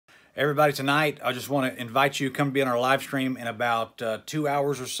Everybody, tonight, I just want to invite you to come be on our live stream in about 2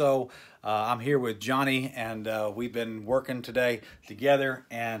 hours or so. I'm here with Johnny, and we've been working today together,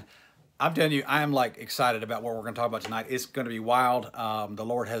 and I'm telling you, I am like excited about what we're going to talk about tonight. It's going to be wild. The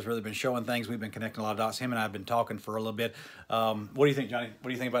Lord has really been showing things. We've been connecting a lot of dots. Him and I have been talking for a little bit. What do you think, Johnny? What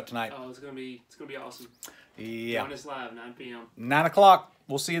do you think about tonight? Oh, it's gonna be awesome. Yeah. Join us live, 9 p.m. 9 o'clock.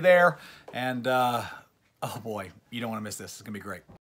 We'll see you there. And oh boy, you don't want to miss this. It's going to be great.